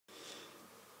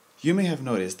You may have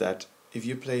noticed that if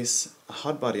you place a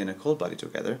hot body and a cold body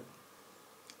together,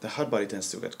 the hot body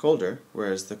tends to get colder,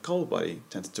 whereas the cold body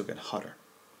tends to get hotter.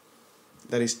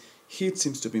 That is, heat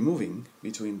seems to be moving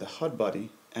between the hot body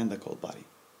and the cold body.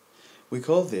 We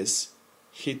call this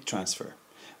heat transfer,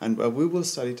 and what we will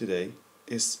study today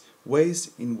is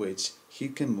ways in which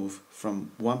heat can move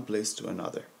from one place to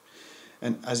another.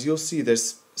 And as you'll see,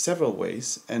 there's several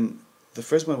ways, and the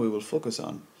first one we will focus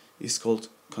on is called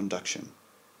conduction.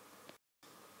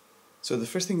 So the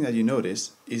first thing that you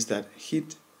notice is that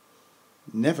heat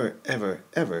never, ever,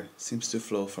 ever seems to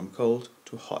flow from cold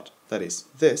to hot. That is,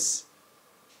 this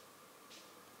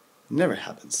never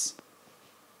happens.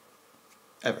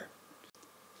 Ever.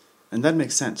 And that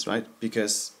makes sense, right?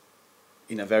 Because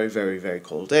in a very, very, very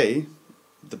cold day,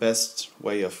 the best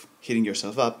way of heating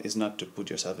yourself up is not to put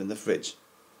yourself in the fridge,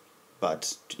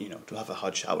 but to have a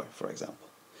hot shower, for example.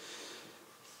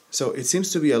 So it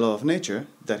seems to be a law of nature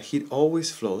that heat always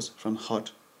flows from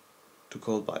hot to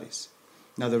cold bodies.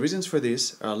 Now the reasons for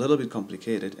this are a little bit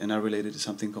complicated and are related to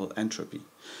something called entropy.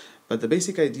 But the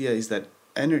basic idea is that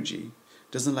energy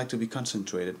doesn't like to be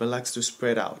concentrated, but likes to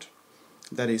spread out.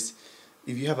 That is,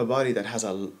 if you have a body that has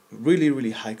a really,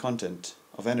 really high content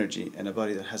of energy and a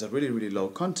body that has a really, really low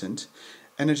content,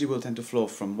 energy will tend to flow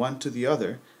from one to the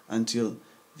other until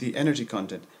the energy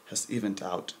content has evened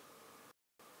out.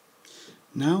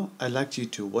 Now I'd like you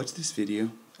to watch this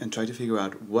video and try to figure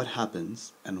out what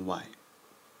happens and why.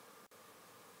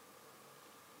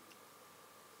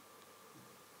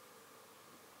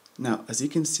 Now, as you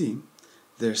can see,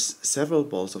 there's several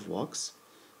balls of wax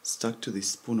stuck to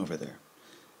this spoon over there.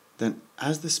 Then,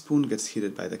 as the spoon gets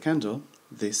heated by the candle,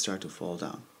 they start to fall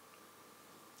down.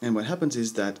 And what happens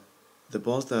is that the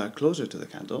balls that are closer to the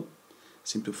candle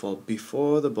seem to fall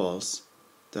before the balls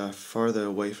that are farther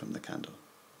away from the candle.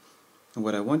 And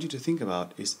what I want you to think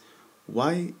about is,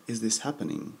 why is this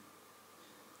happening?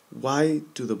 Why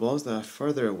do the balls that are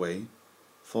further away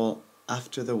fall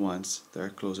after the ones that are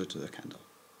closer to the candle?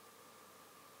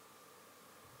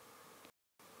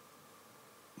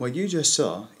 What you just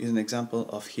saw is an example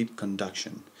of heat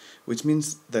conduction, which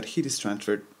means that heat is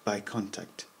transferred by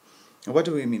contact. And what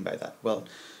do we mean by that? Well,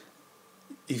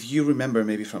 if you remember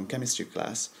maybe from chemistry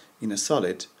class, in a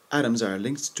solid, atoms are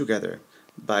linked together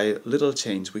by little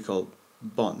chains we call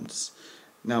bonds.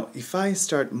 Now, if I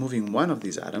start moving one of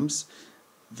these atoms,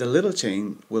 the little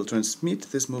chain will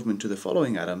transmit this movement to the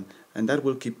following atom, and that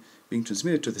will keep being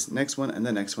transmitted to this next one and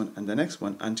the next one and the next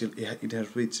one until it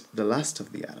has reached the last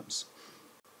of the atoms.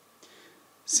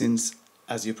 Since,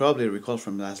 as you probably recall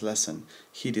from last lesson,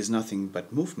 heat is nothing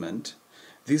but movement,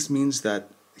 this means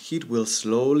that heat will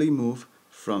slowly move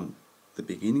from the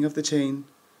beginning of the chain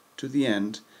to the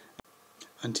end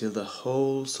until the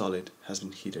whole solid has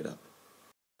been heated up.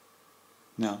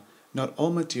 Now, not all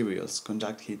materials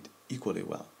conduct heat equally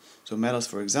well. So metals,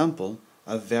 for example,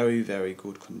 are very, very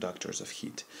good conductors of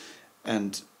heat.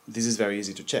 And this is very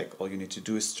easy to check. All you need to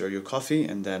do is stir your coffee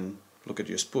and then look at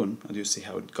your spoon and you see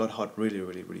how it got hot really,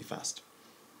 really, really fast.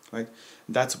 Right?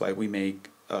 That's why we make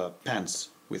pans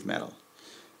with metal.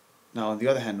 Now, on the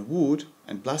other hand, wood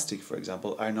and plastic, for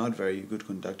example, are not very good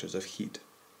conductors of heat.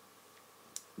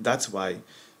 That's why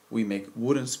we make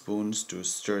wooden spoons to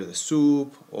stir the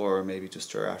soup or maybe to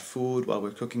stir our food while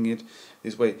we're cooking it.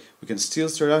 This way we can still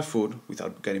stir our food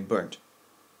without getting burnt.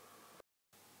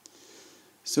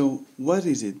 So what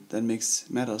is it that makes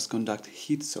metals conduct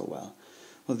heat so well?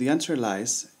 Well, the answer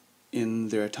lies in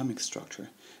their atomic structure.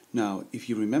 Now, if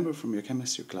you remember from your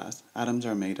chemistry class, atoms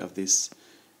are made of these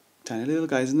tiny little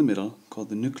guys in the middle called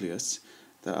the nucleus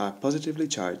that are positively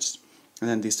charged, and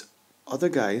then these other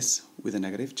guys with a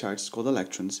negative charge called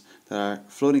electrons that are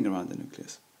floating around the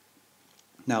nucleus.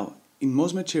 Now, in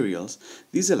most materials,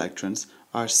 these electrons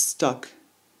are stuck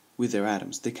with their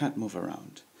atoms. They can't move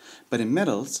around. But in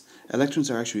metals, electrons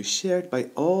are actually shared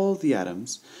by all the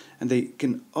atoms, and they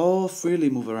can all freely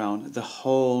move around the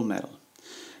whole metal.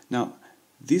 Now,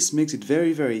 this makes it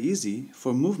very, very easy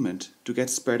for movement to get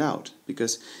spread out,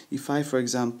 because if I, for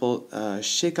example,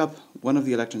 shake up one of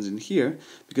the electrons in here,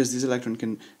 because this electron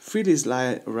can freely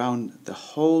slide around the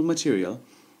whole material,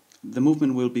 the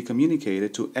movement will be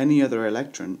communicated to any other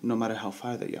electron, no matter how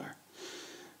far they are.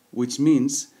 Which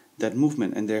means that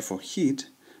movement, and therefore heat,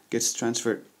 gets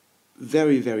transferred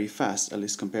very, very fast, at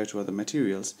least compared to other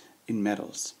materials, in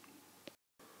metals.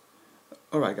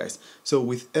 Alright guys, so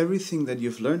with everything that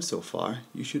you've learned so far,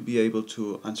 you should be able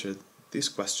to answer this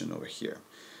question over here,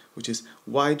 which is,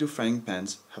 why do frying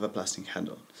pans have a plastic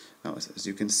handle? Now, as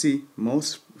you can see,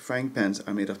 most frying pans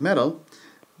are made of metal,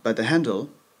 but the handle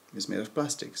is made of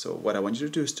plastic. So what I want you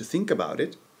to do is to think about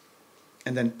it,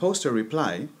 and then post a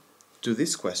reply to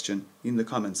this question in the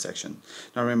comment section.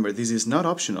 Now remember, this is not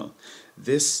optional.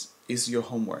 This is your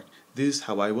homework. This is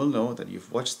how I will know that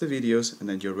you've watched the videos and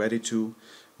that you're ready to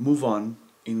move on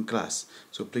in class.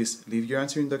 So please leave your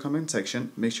answer in the comment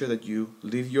section. Make sure that you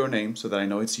leave your name so that I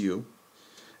know it's you,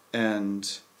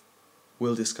 and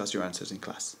we'll discuss your answers in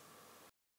class.